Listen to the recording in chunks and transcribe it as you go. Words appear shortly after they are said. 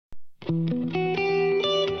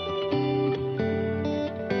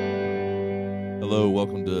Hello,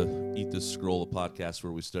 welcome to Eat This Scroll, a podcast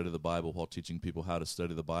where we study the Bible while teaching people how to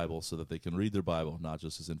study the Bible so that they can read their Bible, not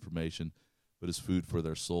just as information, but as food for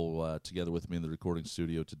their soul. Together with me in the recording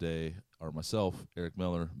studio today are myself, Eric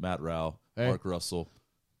Miller, Matt Rao, Mark Russell.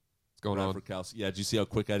 What's going on? Kowski. Yeah, did you see how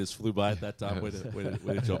quick I just flew by at that time? Way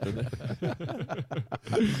to jump in there.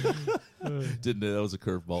 That was a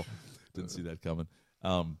curveball. Didn't see that coming.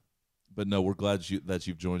 But no, we're glad that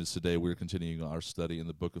you've joined us today. We're continuing our study in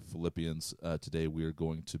the book of Philippians. Today we are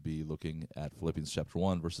going to be looking at Philippians chapter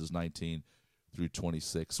 1, verses 19 through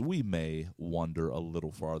 26. We may wander a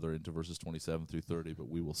little farther into verses 27 through 30, but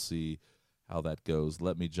we will see how that goes.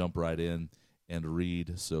 Let me jump right in and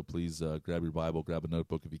read. So please grab your Bible, grab a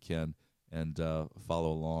notebook if you can, and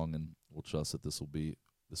follow along, and we'll trust that this will be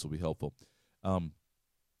helpful.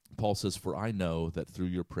 Paul says, "For I know that through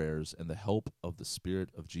your prayers and the help of the Spirit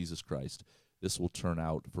of Jesus Christ, this will turn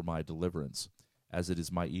out for my deliverance, as it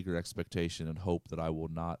is my eager expectation and hope that I will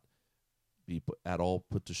not be at all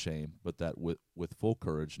put to shame, but that with full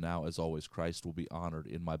courage, now as always, Christ will be honored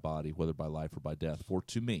in my body, whether by life or by death. For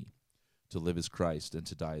to me, to live is Christ, and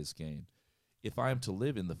to die is gain. If I am to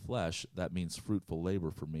live in the flesh, that means fruitful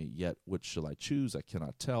labor for me. Yet which shall I choose? I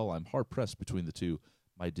cannot tell. I'm hard-pressed between the two.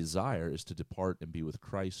 My desire is to depart and be with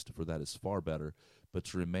Christ, for that is far better. But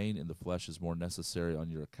to remain in the flesh is more necessary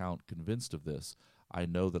on your account. Convinced of this, I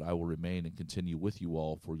know that I will remain and continue with you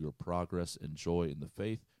all for your progress and joy in the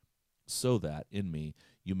faith, so that in me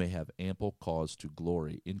you may have ample cause to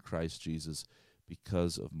glory in Christ Jesus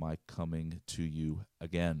because of my coming to you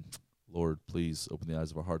again." Lord, please open the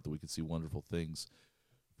eyes of our heart that we can see wonderful things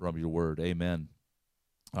from your word. Amen.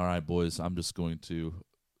 All right, boys, I'm just going to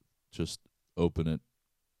open it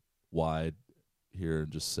wide here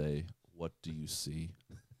and just say, what do you see?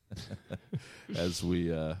 as we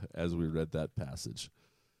read that passage,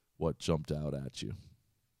 what jumped out at you?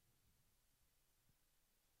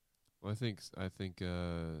 Well, I think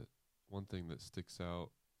one thing that sticks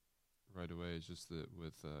out right away is just that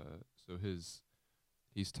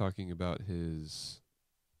he's talking about his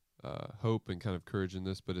hope and kind of courage in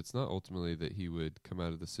this, but it's not ultimately that he would come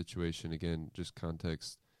out of the situation. Again, just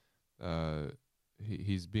context.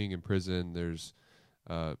 He's being in prison. There's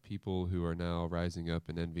people who are now rising up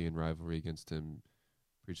in envy and rivalry against him,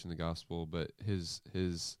 preaching the gospel. But his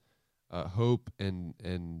hope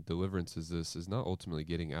and deliverance is not ultimately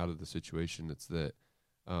getting out of the situation. It's that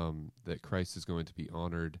Christ is going to be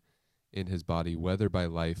honored in his body, whether by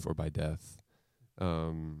life or by death.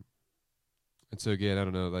 And so again, I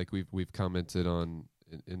don't know, like we've commented on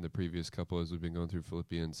in the previous couple as we've been going through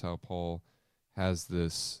Philippians, how Paul has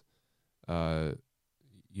this,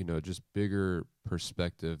 just bigger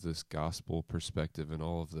perspective, this gospel perspective in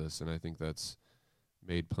all of this. And I think that's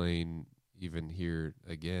made plain even here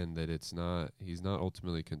again, that he's not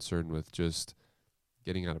ultimately concerned with just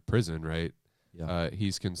getting out of prison, right? Yeah.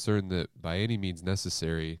 He's concerned that by any means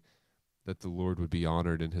necessary, that the Lord would be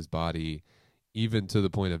honored in his body, even to the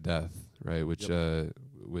point of death, right? Which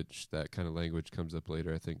that kind of language comes up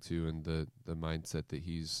later, I think, too, and the mindset that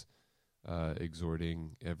he's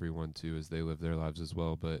exhorting everyone to as they live their lives as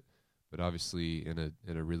well. But obviously in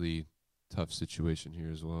a really tough situation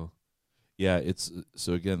here as well. Yeah, it's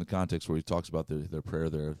so again the context where he talks about their prayer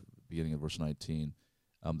there, beginning of verse 19,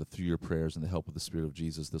 that through your prayers and the help of the Spirit of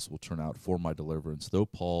Jesus, this will turn out for my deliverance. Though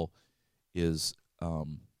Paul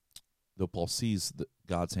sees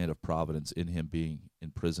God's hand of providence in him being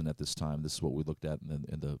in prison at this time, this is what we looked at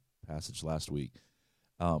in the passage last week.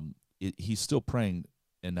 He's still praying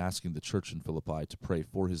and asking the church in Philippi to pray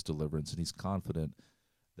for his deliverance, and he's confident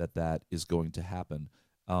that is going to happen.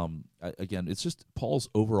 Again, it's just Paul's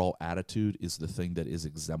overall attitude is the thing that is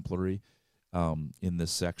exemplary in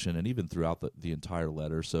this section and even throughout the entire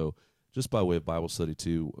letter. So just by way of Bible study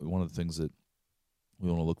too, one of the things that we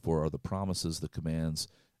want to look for are the promises, the commands,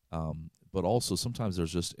 but also sometimes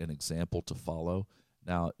there's just an example to follow.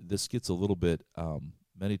 Now, this gets a little bit,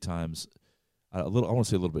 many times, I want to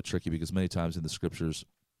say a little bit tricky, because many times in the scriptures,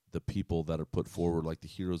 the people that are put forward, like the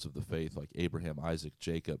heroes of the faith, like Abraham, Isaac,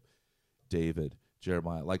 Jacob, David,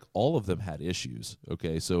 Jeremiah, like all of them had issues.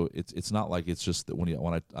 Okay, so it's not like it's just that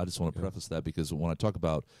I just want to preface that, because when I talk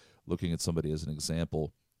about looking at somebody as an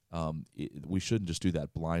example, we shouldn't just do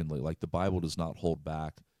that blindly. Like the Bible does not hold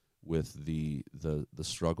back with the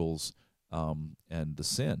struggles and the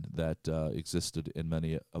sin that existed in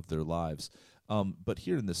many of their lives. But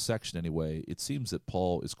here in this section anyway, it seems that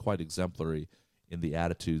Paul is quite exemplary in the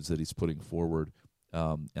attitudes that he's putting forward,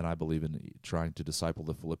 and I believe in trying to disciple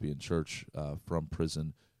the Philippian church from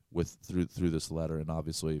prison with through this letter, and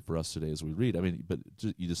obviously for us today as we read. I mean, but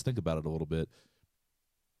you just think about it a little bit.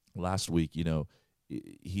 Last week,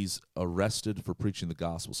 he's arrested for preaching the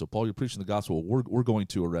gospel. So, Paul, you're preaching the gospel. We're going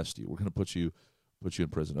to arrest you. We're going to put you in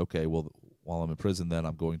prison. Okay, well, while I'm in prison, then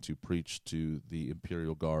I'm going to preach to the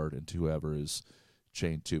imperial guard and to whoever is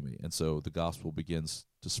chained to me. And so the gospel begins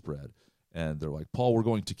to spread. And they're like, Paul, we're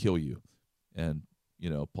going to kill you. And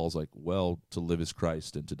Paul's like, well, to live is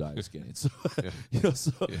Christ and to die is gain. So,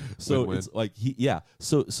 so it's like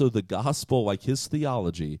So the gospel, like his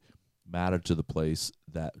theology, mattered to the place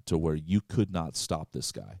to where you could not stop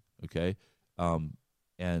this guy. Okay,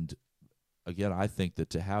 and again, I think that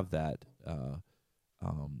to have that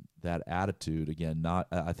that attitude, again,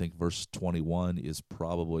 I think verse 21 is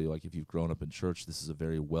probably, like, if you've grown up in church, this is a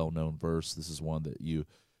very well known verse. This is one that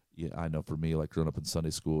I know for me, like growing up in Sunday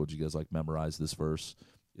school, did you guys like memorize this verse?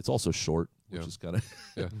 It's also short, which is kind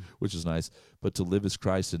of, which is nice. But to live is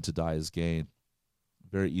Christ and to die is gain.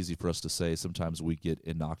 Very easy for us to say. Sometimes we get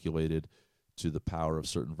inoculated to the power of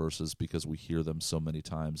certain verses because we hear them so many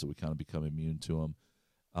times that we kind of become immune to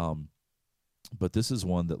them. But this is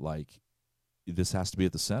one that, like, this has to be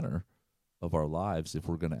at the center of our lives if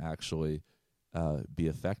we're going to actually be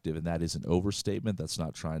effective. And that is an overstatement. That's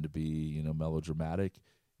not trying to be, melodramatic.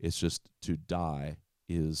 It's just to die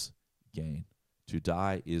is gain. To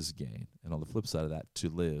die is gain. And on the flip side of that, to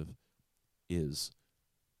live is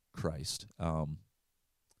Christ. And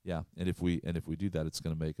if we do that, it's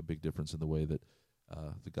going to make a big difference in the way that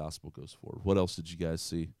the gospel goes forward. What else did you guys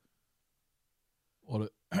see? Well,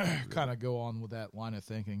 to kind of go on with that line of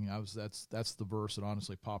thinking, that's the verse that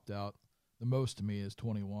honestly popped out the most to me is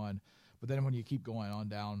 21. But then when you keep going on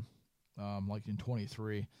down, like in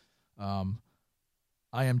 23,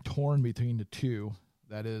 I am torn between the two.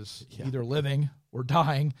 That is either living or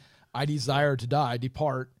dying. I desire to die,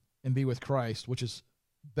 depart, and be with Christ, which is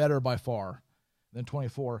better by far than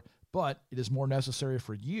 24. But it is more necessary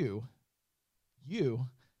for you, the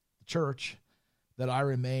church, that I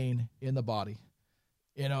remain in the body.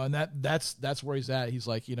 And that's where he's at. He's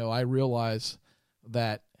like, I realize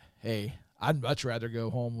that, hey, I'd much rather go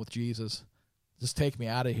home with Jesus. Just take me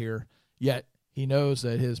out of here. Yet he knows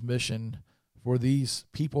that his mission for these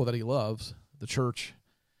people that he loves, the church,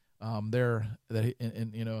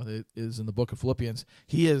 that is in the book of Philippians.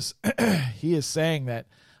 He is saying that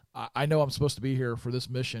I know I'm supposed to be here for this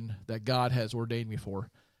mission that God has ordained me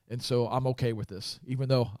for, and so I'm okay with this, even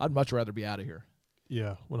though I'd much rather be out of here.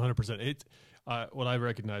 Yeah, 100%. What I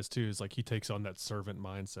recognize too is, like, he takes on that servant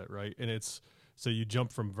mindset, right? And it's so you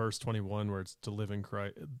jump from verse 21 where it's to live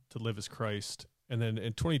as Christ. And then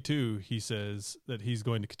in 22, he says that he's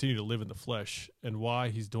going to continue to live in the flesh, and why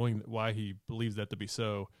he believes that to be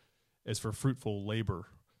so is for fruitful labor.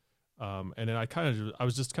 And then I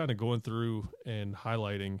was just kind of going through and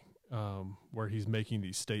highlighting where he's making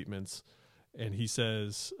these statements, and he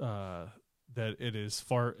says that it's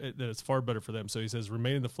far better for them. So he says,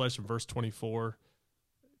 remain in the flesh in verse 24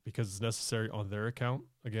 because it's necessary on their account.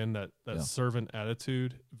 Again, that servant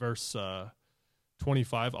attitude. Verse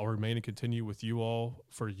 25, I'll remain and continue with you all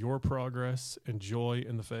for your progress and joy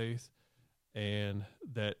in the faith, and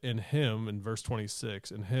that in him, in verse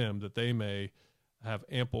 26, in him, that they may have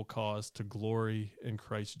ample cause to glory in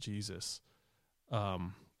Christ Jesus.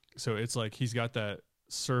 So it's like he's got that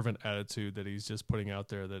servant attitude that he's just putting out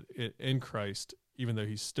there, that in Christ, even though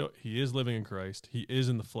he is living in Christ, he is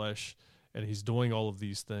in the flesh, and he's doing all of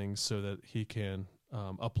these things so that he can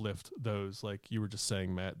uplift those, like you were just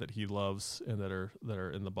saying, Matt, that he loves and that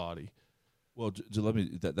are in the body. Well,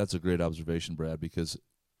 that's a great observation, Brad, because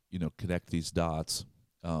connect these dots.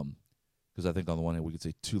 Because I think on the one hand we could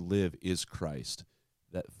say to live is Christ.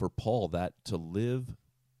 That for Paul, that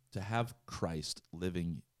to have Christ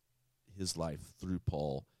living his life through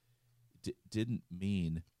Paul didn't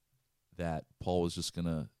mean that Paul was just going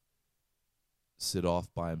to sit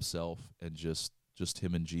off by himself and just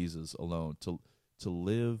him and Jesus alone. To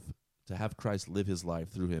have Christ live his life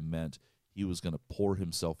through him meant he was going to pour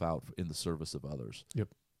himself out in the service of others. Yep.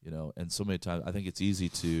 And so many times I think it's easy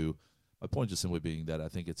to, my point just simply being that I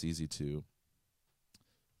think it's easy to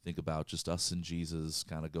think about just us and Jesus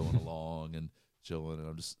kind of going along and chilling, and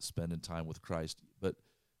I'm just spending time with Christ, but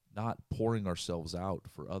not pouring ourselves out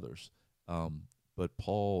for others. But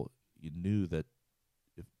Paul, you knew that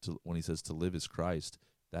when he says to live is Christ,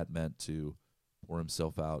 that meant to pour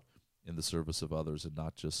himself out in the service of others and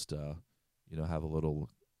not just have a little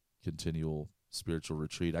continual spiritual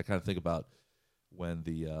retreat. I kind of think about when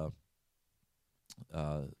the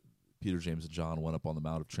Peter, James, and John went up on the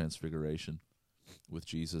Mount of Transfiguration with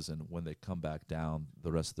Jesus, and when they come back down,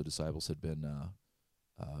 the rest of the disciples had been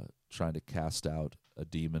trying to cast out a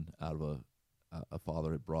demon out of a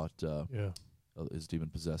father had brought his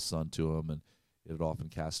demon-possessed son to him, and it had often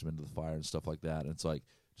cast him into the fire and stuff like that. And it's like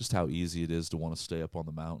just how easy it is to want to stay up on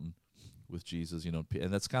the mountain with Jesus, and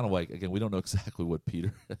that's kind of like, again, we don't know exactly what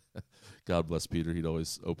Peter, God bless Peter, he'd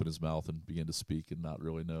always open his mouth and begin to speak and not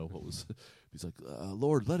really know what was, he's like,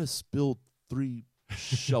 Lord, let us build 3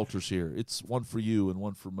 shelters here. It's one for you and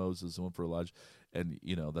one for Moses and one for Elijah. And,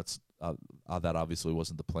 that's that obviously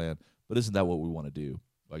wasn't the plan. But isn't that what we want to do?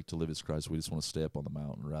 Like, to live as Christ, we just want to stay up on the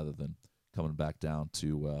mountain rather than coming back down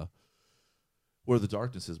to where the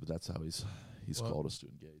darkness is. But that's how he's called us to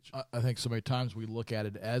engage. I think so many times we look at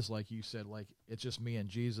it as, like you said, like it's just me and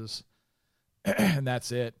Jesus, and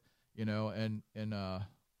that's it, and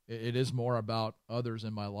it is more about others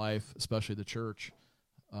in my life, especially the church.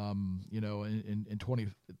 In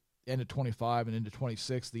end of 25 and into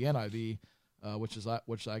 26, the NIV,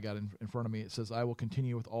 which I got in front of me, it says, "I will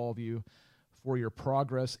continue with all of you for your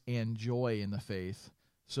progress and joy in the faith,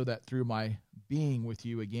 so that through my being with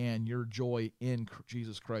you again, your joy in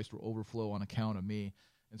Jesus Christ will overflow on account of me."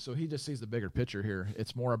 And so he just sees the bigger picture here.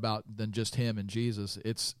 It's more about than just him and Jesus.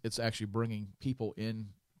 It's actually bringing people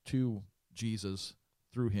in to Jesus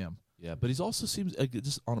through him. Yeah, but he's also seems,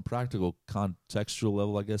 just on a practical, contextual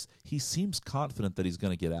level, I guess, he seems confident that he's going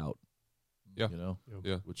to get out. Yeah.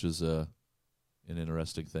 Yeah, which is an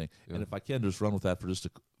interesting thing. Yeah. And if I can just run with that for just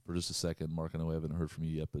a second, Mark, I know I haven't heard from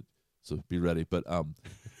you yet, but so be ready. But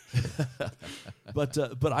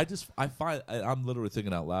but I find I'm literally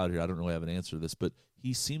thinking out loud here. I don't really have an answer to this, but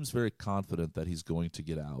he seems very confident that he's going to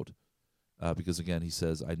get out, because again, he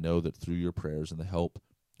says, "I know that through your prayers and the help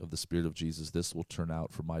of the Spirit of Jesus, this will turn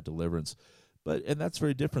out for my deliverance." And that's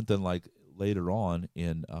very different than like later on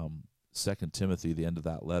in 2 Timothy, the end of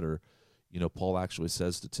that letter. Paul actually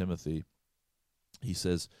says to Timothy, he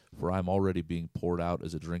says, "For I'm already being poured out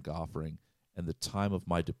as a drink offering, and the time of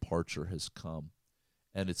my departure has come."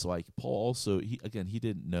 And it's like Paul also, he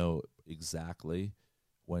didn't know exactly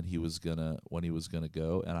when he was gonna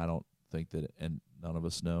go, and I don't think that, and none of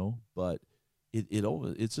us know, but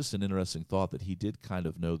it's just an interesting thought that he did kind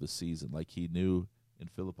of know the season. Like he knew in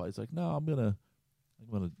Philippi, he's like, "No, I'm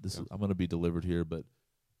gonna be delivered here." But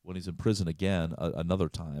when he's in prison again, another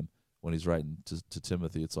time when he's writing to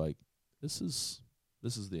Timothy, it's like, this is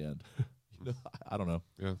the end. I don't know.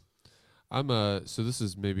 Yeah. So this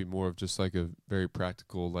is maybe more of just like a very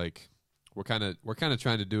practical, like we're kind of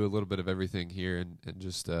trying to do a little bit of everything here and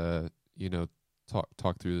just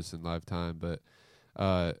talk through this in live time, but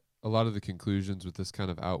a lot of the conclusions with this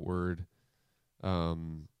kind of outward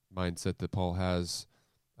mindset that Paul has.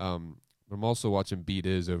 I'm also watching Beat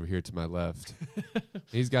Is over here to my left.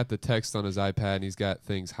 He's got the text on his iPad, and he's got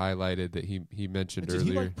things highlighted that he mentioned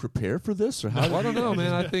earlier. Did he prepare for this, or how? Well, I don't know,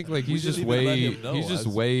 man. I think like he's just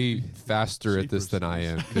way faster at this than I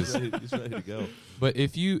am. He's ready to go. But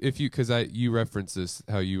if you because you referenced this,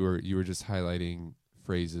 how you were just highlighting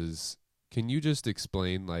phrases. Can you just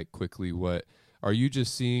explain like quickly what are you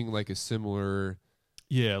just seeing like a similar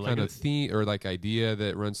kind of theme or like idea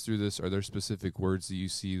that runs through this? Are there specific words that you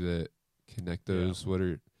see that connect those?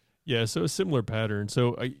 So a similar pattern.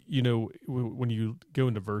 So when you go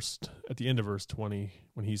into at the end of verse 20,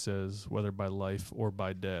 when he says whether by life or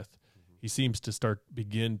by death, he seems to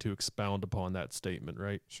begin to expound upon that statement,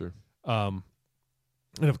 right? Sure.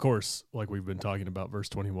 And of course, like we've been talking about, verse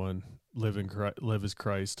 21, live as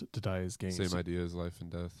Christ, to die as gain. Same idea as life and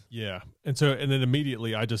death. Yeah. And then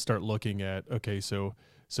immediately I just start looking at, okay, so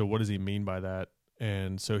what does he mean by that?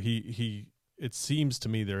 And so it seems to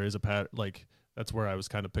me there is a pattern, like that's where I was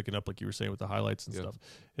kind of picking up, like you were saying with the highlights and stuff,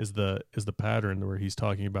 is the pattern where he's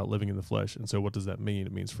talking about living in the flesh. And so what does that mean?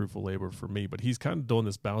 It means fruitful labor for me. But he's kind of doing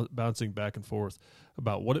this bouncing back and forth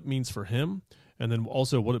about what it means for him and then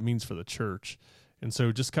also what it means for the church. And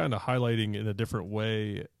so just kind of highlighting in a different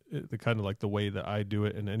way, the kind of like the way that I do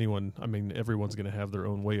it, and everyone's going to have their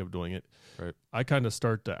own way of doing it. Right. I kind of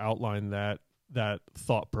start to outline that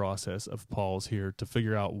thought process of Paul's here to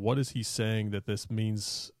figure out what is he saying that this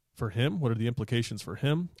means for him, what are the implications for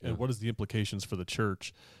him, and what is the implications for the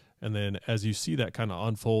church. And then as you see that kind of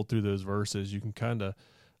unfold through those verses, you can kind of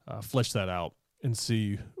flesh that out and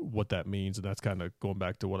see what that means. And that's kind of going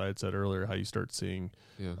back to what I had said earlier, how you start seeing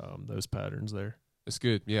those patterns there. It's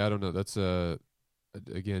good. Yeah, I don't know. That's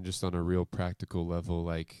again, just on a real practical level,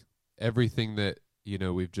 like everything that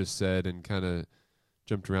we've just said and kind of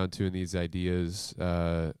jumped around to in these ideas,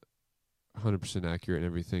 100% accurate and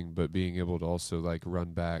everything, but being able to also like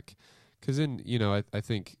run back, because then I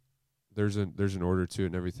think there's an order to it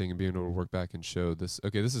and everything, and being able to work back and show this.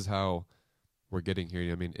 Okay, this is how we're getting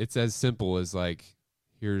here. I mean, it's as simple as like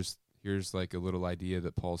here's like a little idea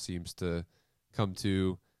that Paul seems to come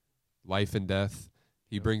to life and death.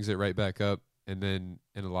 He brings it right back up, and then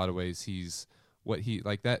in a lot of ways he's what he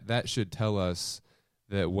like that should tell us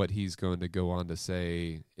that what he's going to go on to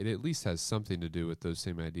say, it at least has something to do with those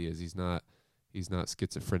same ideas. He's not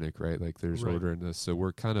schizophrenic, right? Like there's order in this. So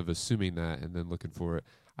we're kind of assuming that and then looking for it.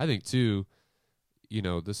 I think too,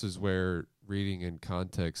 this is where reading in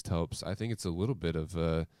context helps. I think it's a little bit of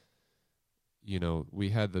a, we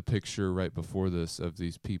had the picture right before this of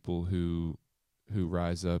these people who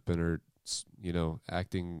rise up and are,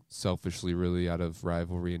 acting selfishly really out of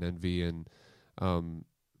rivalry and envy. And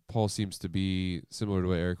Paul seems to be similar to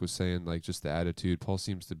what Eric was saying, like just the attitude. Paul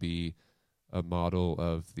seems to be a model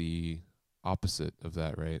of the opposite of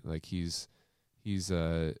that, right? Like he's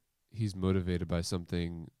motivated by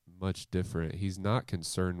something much different. He's not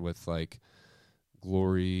concerned with like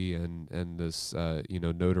glory and this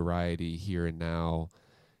notoriety here and now.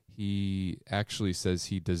 He actually says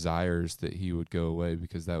he desires that he would go away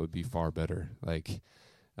because that would be far better. Like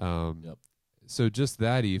so just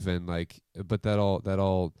that even like, but that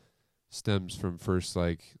all stems from first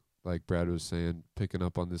like Brad was saying, picking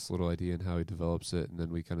up on this little idea and how he develops it, and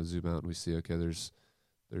then we kind of zoom out and we see, okay, there's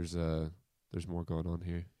more going on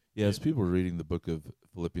here. Yeah, as people are reading the book of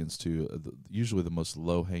Philippians 2, usually the most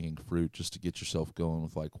low-hanging fruit, just to get yourself going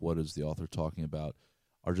with like what is the author talking about,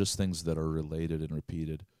 are just things that are related and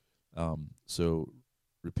repeated. So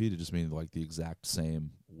repeated just meaning like the exact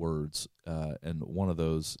same words. And one of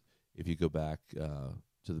those, if you go back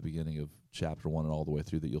to the beginning of chapter 1 and all the way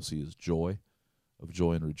through, that you'll see is joy, of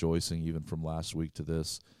joy and rejoicing, even from last week to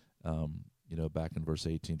this. Back in verse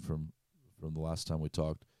 18 from the last time we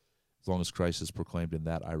talked, as long as Christ is proclaimed, in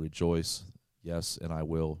that I rejoice, yes, and I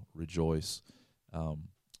will rejoice.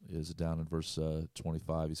 Is down in verse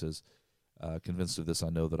 25, he says, convinced of this, I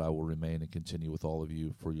know that I will remain and continue with all of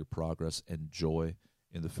you for your progress and joy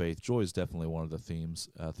in the faith. Joy is definitely one of the themes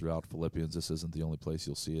throughout Philippians. This isn't the only place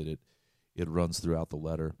you'll see it. It runs throughout the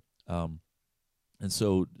letter. And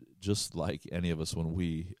so just like any of us when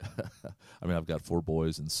we, I've got 4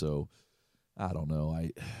 boys, and so I don't know,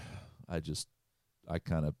 I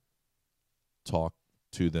kind of talk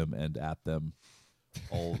to them and at them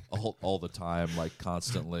all the time, like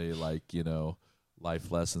constantly, like,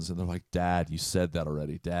 life lessons, and they're like, Dad, you said that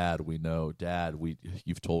already. Dad, we know. Dad,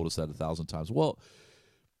 you've told us that 1,000 times. Well,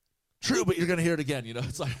 true, but you're going to hear it again.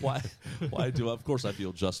 It's like, why do I? Of course I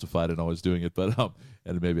feel justified in always doing it, but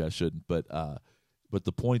and maybe I shouldn't, but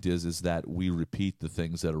the point is that we repeat the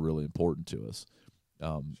things that are really important to us.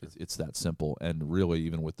 Sure. It's that simple, and really,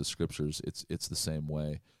 even with the scriptures, it's the same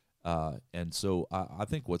way. And so I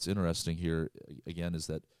think what's interesting here again is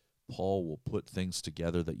that Paul will put things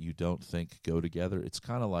together that you don't think go together. It's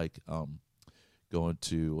kind of like going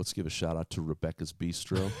to, let's give a shout out to Rebecca's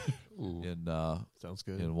Bistro in sounds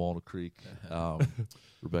good, in Walnut Creek.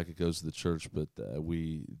 Rebecca goes to the church, but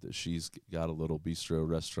she's got a little bistro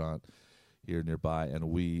restaurant here nearby, and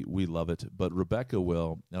we love it. But Rebecca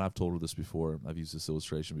will, and I've told her this before, I've used this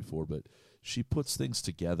illustration before, but she puts things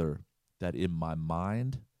together that in my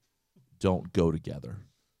mind don't go together.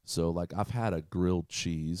 So like I've had a grilled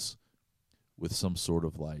cheese with some sort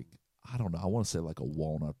of like, I don't know, I want to say like a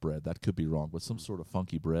walnut bread. That could be wrong, but some sort of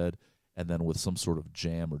funky bread, and then with some sort of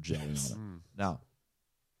jam or jelly on it. Now,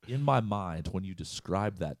 in my mind, when you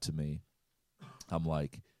describe that to me, I'm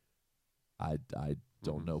like, I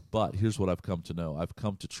don't know. But here's what I've come to know. I've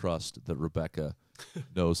come to trust that Rebecca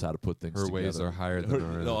knows how to put things together. Her ways are higher than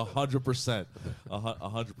ours. No, 100%.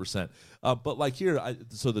 100%. But like here,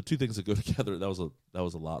 so the two things that go together, that was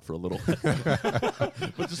a lot for a little.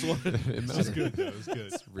 But just wanted, it's just good. It was good.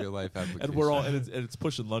 It's real life application. And we're all, and it's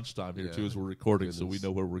pushing lunchtime here too as we're recording, so we know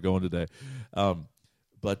where we're going today.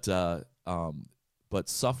 But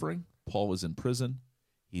suffering. Paul is in prison.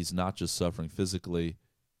 He's not just suffering physically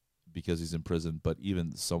because he's in prison, but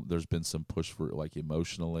even there's been some push for like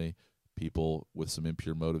emotionally, people with some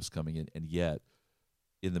impure motives coming in, and yet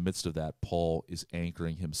in the midst of that, Paul is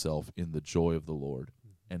anchoring himself in the joy of the Lord,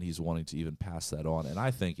 and he's wanting to even pass that on. And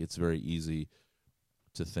I think it's very easy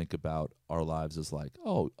to think about our lives as like,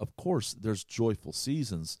 oh, of course there's joyful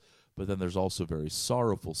seasons, but then there's also very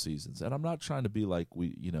sorrowful seasons. And I'm not trying to be like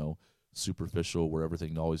superficial where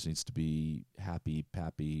everything always needs to be happy,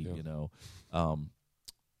 pappy,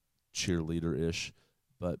 cheerleader-ish,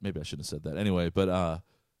 but maybe I shouldn't have said that anyway. But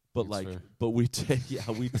we take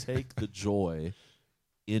the joy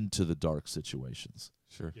into the dark situations.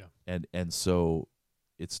 Sure. Yeah. And so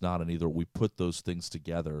it's not an either. We put those things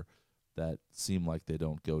together that seem like they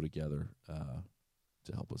don't go together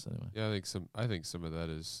to help us anyway. Yeah, I think some of that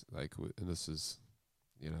is like, and this is,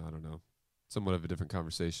 I don't know, somewhat of a different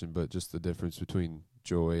conversation, but just the difference between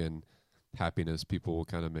joy and happiness, people will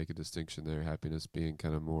kind of make a distinction there. Happiness being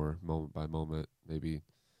kind of more moment by moment, maybe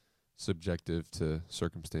subjective to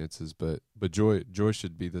circumstances, but joy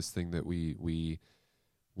should be this thing that we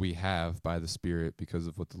have by the Spirit because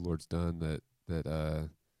of what the Lord's done, that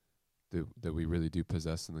we really do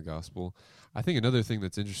possess in the gospel. I think another thing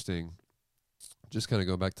that's interesting, just kind of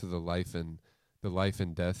going back to the life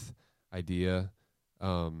and death idea,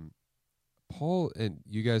 Paul, and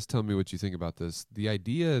you guys tell me what you think about this. The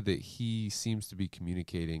idea that he seems to be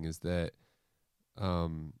communicating is that,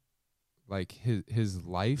 like his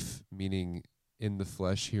life, meaning in the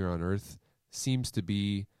flesh here on earth, seems to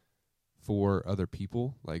be for other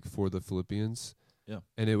people, like for the Philippians. Yeah.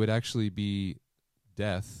 And it would actually be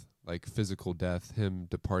death, like physical death, him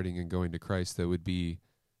departing and going to Christ, that would be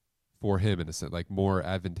for him in a sense, like more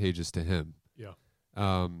advantageous to him. Yeah.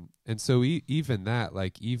 And so even that,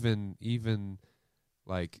 like even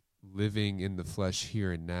like living in the flesh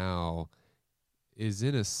here and now is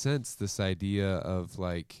in a sense this idea of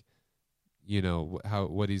like, you know,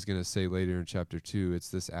 what he's going to say later in chapter 2. It's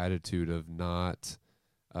this attitude of not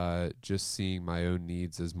just seeing my own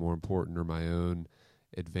needs as more important or my own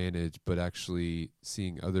advantage, but actually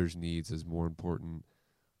seeing others' needs as more important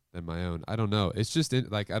than my own. I don't know. It's just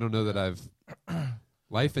I don't know that I've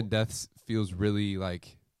life and death feels really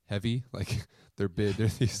like heavy. Like they're big. They're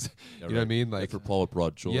these, Yeah, you know what I mean? Like for Paul, it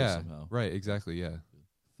brought joy yeah, somehow. right. Exactly. Yeah.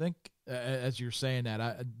 Think as you're saying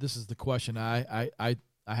that, this is the question I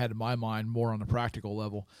had in my mind more on a practical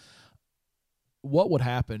level. What would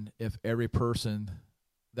happen if every person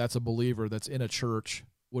that's a believer that's in a church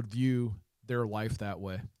would view their life that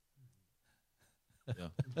way?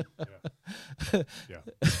 Yeah.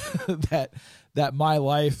 Yeah. that my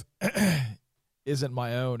life isn't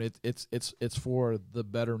my own. It's for the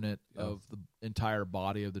betterment of the entire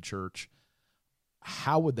body of the church.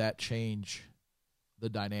 How would that change the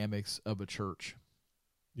dynamics of a church?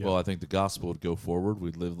 Yeah. Well, I think the gospel would go forward.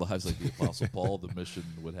 We'd live lives like the Apostle Paul. The mission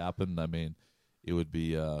would happen. I mean, it would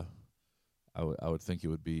be. I would think it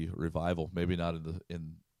would be revival. Maybe not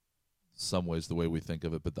in some ways the way we think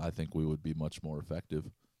of it, but I think we would be much more effective.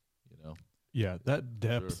 You know. Yeah, that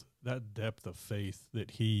depth of faith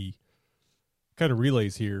that he kind of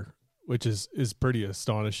relays here, which is pretty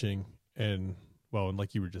astonishing. And well, and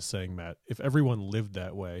like you were just saying, Matt, if everyone lived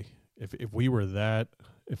that way, if we were that,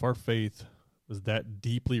 if our faith was that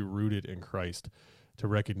deeply rooted in Christ, to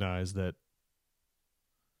recognize that,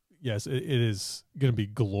 yes, it is going to be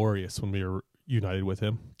glorious when we are united with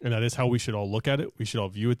him. And that is how we should all look at it. We should all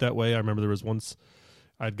view it that way. I remember there was once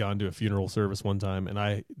I'd gone to a funeral service one time, and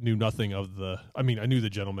I knew nothing of I knew the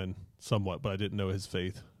gentleman somewhat, but I didn't know his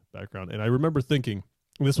faith background. And I remember thinking,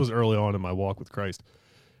 this was early on in my walk with Christ,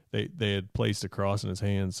 they had placed a cross in his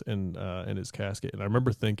hands and in his casket. And I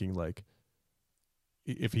remember thinking, like,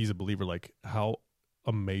 if he's a believer, like how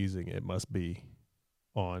amazing it must be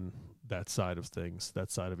on that side of things,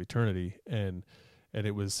 that side of eternity. And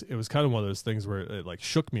it was kind of one of those things where it like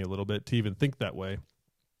shook me a little bit to even think that way.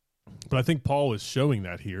 But I think Paul is showing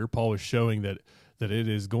that here. Paul is showing that it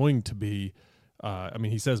is going to be,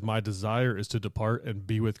 he says, my desire is to depart and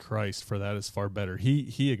be with Christ, for that is far better.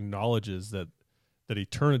 He acknowledges that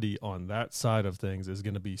eternity on that side of things is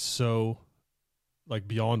going to be so like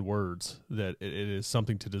beyond words that it is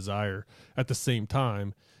something to desire. At the same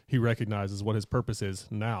time, he recognizes what his purpose is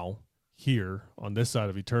now, here on this side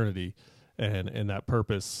of eternity, and that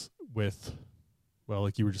purpose with, well,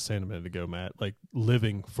 like you were just saying a minute ago, Matt, like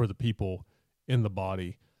living for the people in the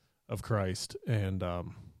body of Christ, and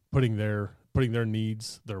putting their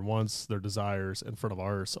needs, their wants, their desires in front of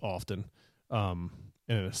ours often,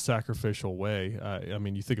 in a sacrificial way.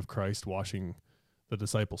 You think of Christ washing the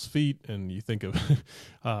disciples' feet, and you think of,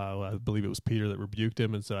 I believe it was Peter that rebuked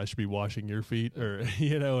him and said, I should be washing your feet, or,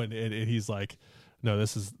 and he's like, no,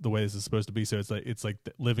 this is the way this is supposed to be. So it's like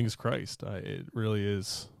living as Christ. It really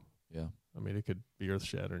is. Yeah. It could be earth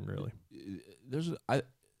shattering, really. There's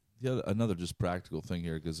another just practical thing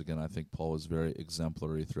here, because again, I think Paul is very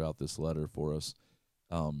exemplary throughout this letter for us.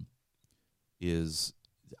 Is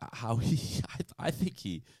how I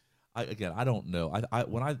don't know. I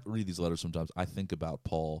when I read these letters, sometimes I think about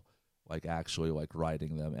Paul like actually like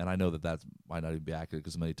writing them, and I know that might not even be accurate,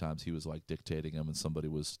 because many times he was like dictating them and somebody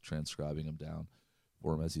was transcribing them down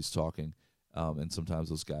for him as he's talking. And sometimes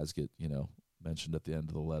those guys get mentioned at the end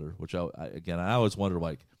of the letter, which I always wonder,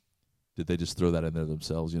 like, did they just throw that in there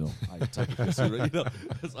themselves? It's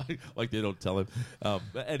like they don't tell him.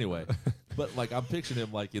 But anyway, but like I'm picturing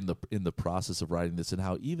him like in the process of writing this, and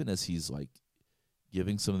how even as he's like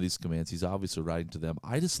giving some of these commands. He's obviously writing to them.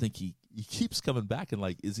 I just think he keeps coming back and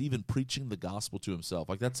like is even preaching the gospel to himself.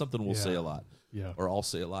 Like that's something we'll say a lot, or I'll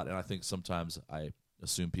say a lot. And I think sometimes I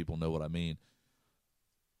assume people know what I mean.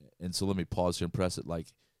 And so let me pause here and press it. Like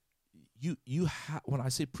when I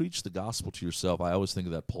say preach the gospel to yourself, I always think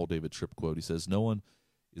of that Paul David Tripp quote. He says, "No one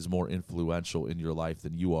is more influential in your life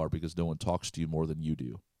than you are because no one talks to you more than you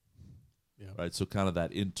do." Yeah. Right. So kind of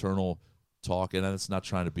that internal talk, and it's not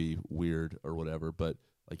trying to be weird or whatever, but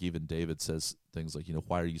like even David says things like,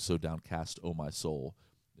 why are you so downcast, O my soul?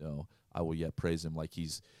 I will yet praise him. Like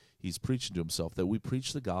he's preaching to himself, that we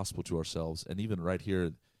preach the gospel to ourselves. And even right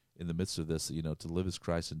here in the midst of this, to live as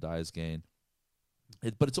Christ and die as gain.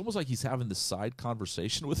 But it's almost like he's having this side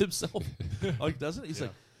conversation with himself. Like, doesn't it? He's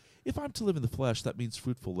like, if I'm to live in the flesh, that means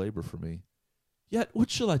fruitful labor for me. Yet, what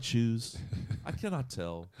shall I choose? I cannot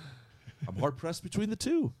tell. I'm hard-pressed between the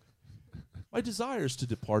two. My desire is to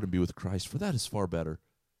depart and be with Christ, for that is far better.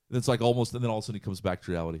 And it's like almost, and then all of a sudden he comes back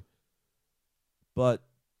to reality. But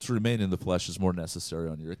to remain in the flesh is more necessary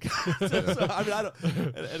on your account. So, I mean, I don't,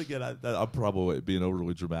 and again, I'm probably being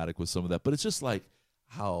overly dramatic with some of that, but it's just like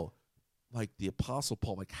how, like the Apostle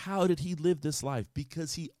Paul, like how did he live this life?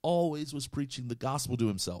 Because he always was preaching the gospel to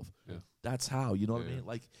himself. Yeah. That's how, you know what I mean?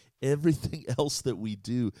 Like everything else that we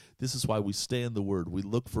do, this is why we stay in the Word. We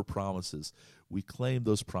look for promises. We claim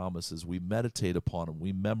those promises. We meditate upon them.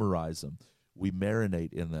 We memorize them. We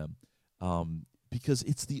marinate in them, because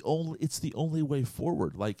it's the only way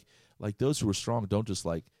forward. Like those who are strong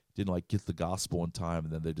didn't get the gospel in time,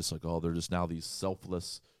 and then they just like, oh, they're just now these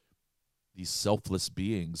selfless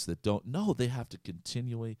beings that don't know. They have to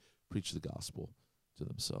continually preach the gospel to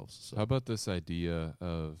themselves. So. How about this idea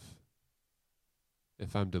of,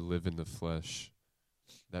 if I'm to live in the flesh,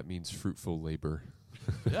 that means fruitful labor?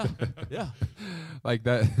 Yeah. Like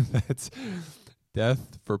that's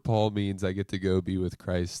death for Paul means I get to go be with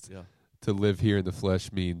Christ. Yeah. To live here in the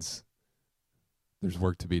flesh means there's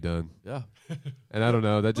work to be done. Yeah. And I don't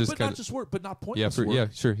know, that just but kind not of just work, but not pointless work. Yeah,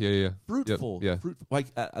 sure. Yeah. Fruitful. Yep. Yeah. Fruitful.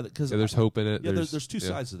 Like because there's hope in it. Yeah, there's two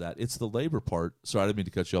sides of that. It's the labor part. Sorry, I didn't mean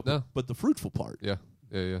to cut you off. But the fruitful part.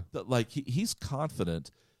 Yeah. Like he's confident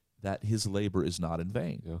that his labor is not in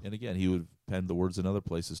vain. Yeah. And again, he would pen the words in other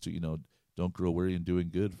places to, don't grow weary in doing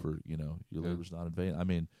good, for, your labor's not in vain. I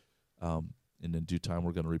mean, and in due time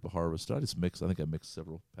we're going to reap a harvest. I think I mixed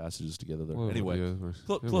several passages together there. Well, anyway,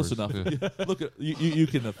 close enough. Yeah. Look at you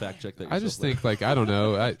can fact check that yourself. I just think I don't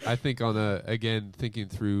know. I think again thinking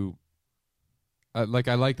through, I like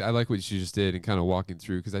what you just did and kind of walking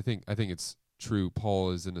through, because I think it's true.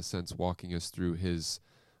 Paul is in a sense walking us through his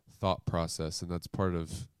thought process, and that's part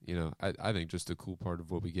of I think just a cool part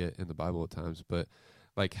of what we get in the Bible at times. But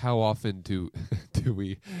like, how often do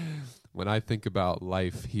we, when I think about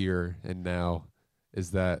life here and now,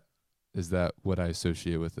 is that what I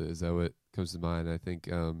associate with it? Is that what comes to mind? I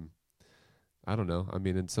think I don't know. I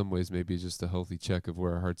mean, in some ways, maybe just a healthy check of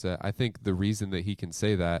where our heart's at. I think the reason that he can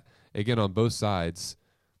say that, again, on both sides,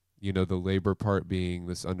 the labor part being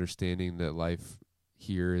this understanding that life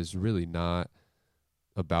here is really not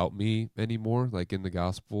about me anymore, like in the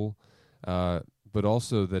gospel, but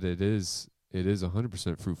also that it is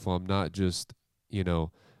 100% fruitful. I'm not just,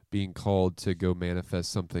 being called to go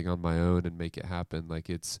manifest something on my own and make it happen. Like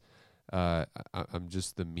it's, I'm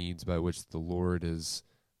just the means by which the Lord is,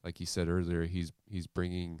 like he said earlier, he's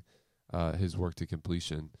bringing his work to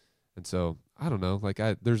completion. And so I don't know, like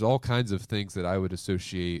there's all kinds of things that I would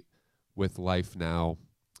associate with life now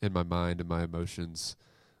in my mind and my emotions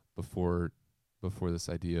before this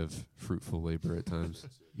idea of fruitful labor at times.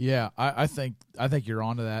 Yeah, I think you're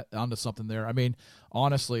onto something there. I mean,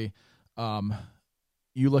 honestly,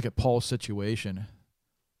 you look at Paul's situation,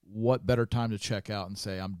 what better time to check out and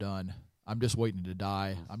say, I'm done. I'm just waiting to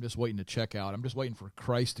die. I'm just waiting to check out. I'm just waiting for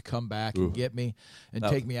Christ to come back and get me and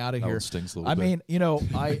take me out of here. Stings a little I bit. mean,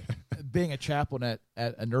 I being a chaplain at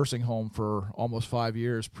a nursing home for almost 5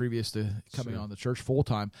 years previous to coming on the church full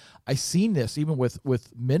time, I seen this even with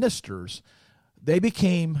ministers. They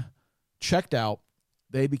became checked out.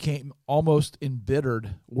 They became almost embittered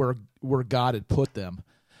where God had put them,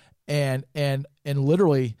 and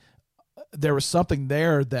literally there was something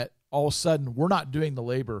there that all of a sudden we're not doing the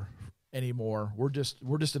labor anymore. We're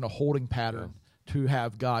just in a holding pattern to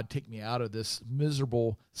have God take me out of this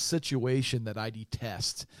miserable situation that I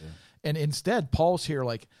detest. Yeah. And instead, Paul's here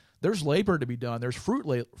like, there's labor to be done. There's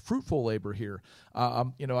fruitful labor here. I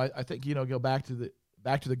think go back to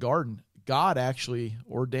the garden. God actually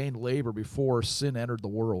ordained labor before sin entered the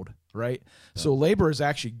world, right? Yeah. So labor is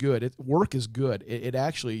actually good. Work is good. It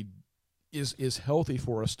actually is healthy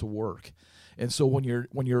for us to work. And so when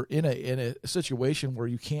you're in a situation where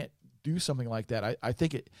you can't do something like that, I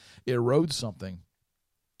think it erodes something.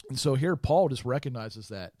 And so here Paul just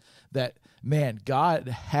recognizes that man, God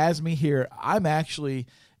has me here. I'm actually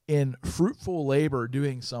in fruitful labor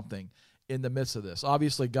doing something in the midst of this.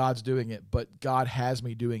 Obviously God's doing it, but God has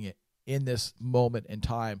me doing it in this moment in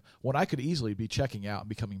time when I could easily be checking out and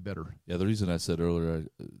becoming bitter. Yeah, the reason I said earlier,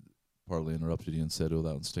 I partly interrupted you and said, oh,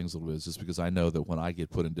 that one stings a little bit, is just because I know that when I get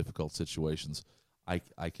put in difficult situations, I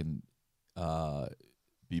can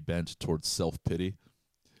be bent towards self-pity.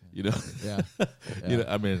 You know, Yeah. You know,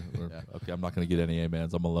 I mean, okay, I'm not going to get any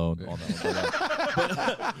amens. I'm alone on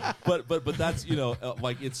that one. But that's, you know,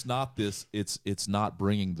 like it's not this. It's not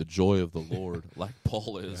bringing the joy of the Lord like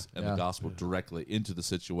Paul is and the gospel directly into the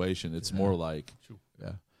situation. It's more like,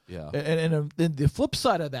 And the flip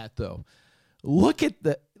side of that, though, look at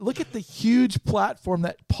the huge platform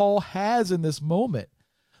that Paul has in this moment.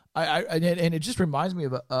 And it just reminds me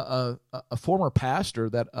of a former pastor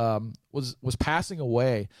that was passing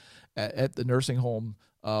away at the nursing home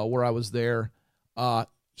where I was there.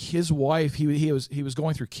 His wife, he was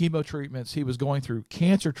going through chemo treatments, he was going through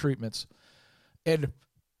cancer treatments, and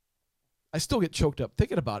I still get choked up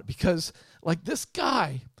thinking about it because, like, this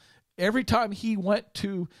guy, every time he went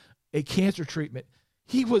to a cancer treatment,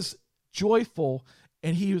 he was joyful.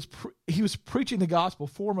 And he was preaching the gospel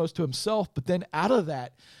foremost to himself, but then out of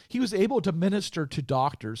that, he was able to minister to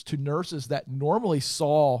doctors, to nurses that normally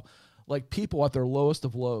saw like people at their lowest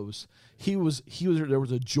of lows. There was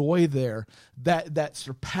a joy there that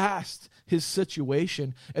surpassed his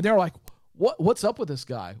situation, and they're like, "What's up with this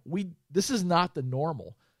guy? This is not the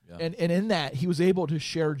normal." Yeah. And in that, he was able to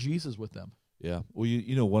share Jesus with them. Yeah. Well,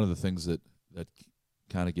 you know, one of the things that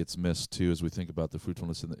kind of gets missed too as we think about the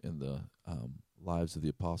fruitfulness in the lives of the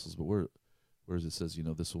apostles, but whereas it says, you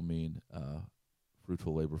know, this will mean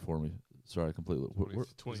fruitful labor for me. Sorry, I completely.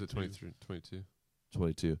 Is it 23, 22?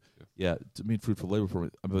 22. Yeah, to mean fruitful labor for me.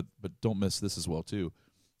 But don't miss this as well too,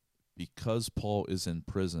 because Paul is in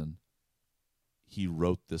prison. He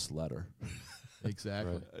wrote this letter.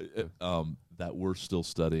 Exactly. That we're still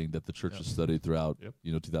studying, that the church has studied throughout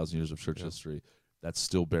 2,000 years of church history. That's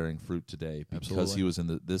still bearing fruit today because Absolutely. he was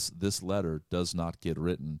in this letter does not get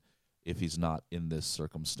written if he's not in this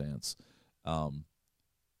circumstance. And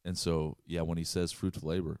so, when he says fruitful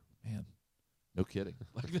labor, man, no kidding.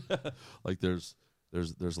 Like there's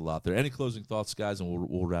a lot there. Any closing thoughts, guys, and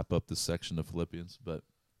we'll wrap up this section of Philippians. But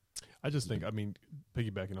I just think, I mean,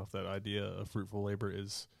 piggybacking off that idea of fruitful labor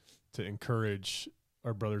is to encourage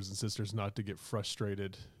our brothers and sisters not to get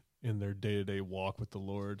frustrated in their day-to-day walk with the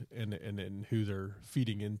Lord and who they're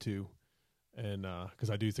feeding into. And because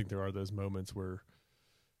I do think there are those moments where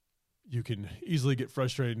you can easily get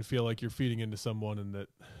frustrated and feel like you're feeding into someone and that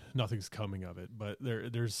nothing's coming of it. But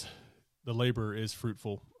there's the labor is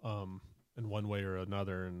fruitful in one way or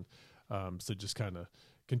another. And so just kind of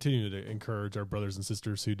continue to encourage our brothers and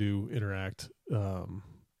sisters who do interact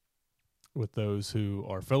with those who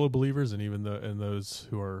are fellow believers and even those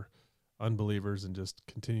who are unbelievers, and just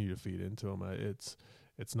continue to feed into them.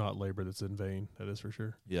 It's not labor that's in vain. That is for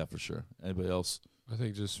sure. Yeah, for sure. Anybody else? I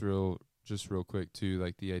think just real quick too,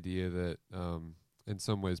 like the idea that in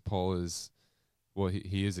some ways Paul is, well,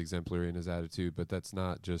 he is exemplary in his attitude, but that's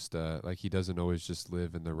not just like he doesn't always just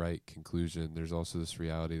live in the right conclusion. There's also this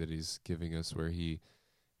reality that he's giving us where he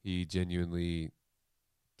genuinely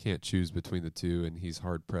can't choose between the two, and he's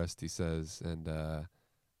hard pressed, he says, and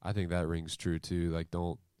I think that rings true too. Like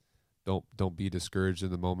don't be discouraged in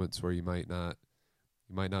the moments where you might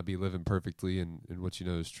not be living perfectly and what you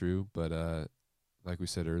know is true, but like we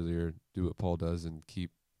said earlier, do what Paul does and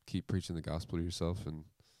keep preaching the gospel to yourself, and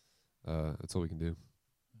that's all we can do.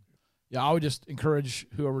 Yeah, I would just encourage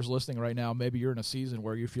whoever's listening right now, maybe you're in a season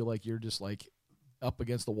where you feel like you're just like up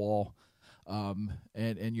against the wall,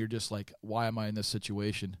 and you're just like, why am I in this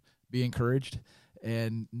situation? Be encouraged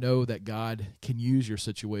and know that God can use your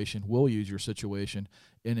situation, will use your situation,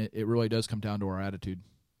 and it really does come down to our attitude.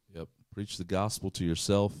 Yep. Preach the gospel to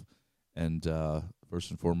yourself, and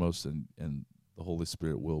first and foremost, and the Holy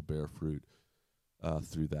Spirit will bear fruit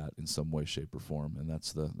through that in some way, shape, or form, and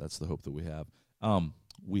that's the hope that we have.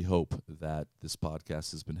 We hope that this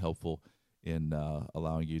podcast has been helpful in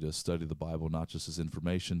allowing you to study the Bible, not just as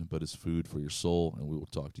information, but as food for your soul, and we will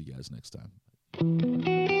talk to you guys next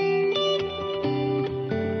time.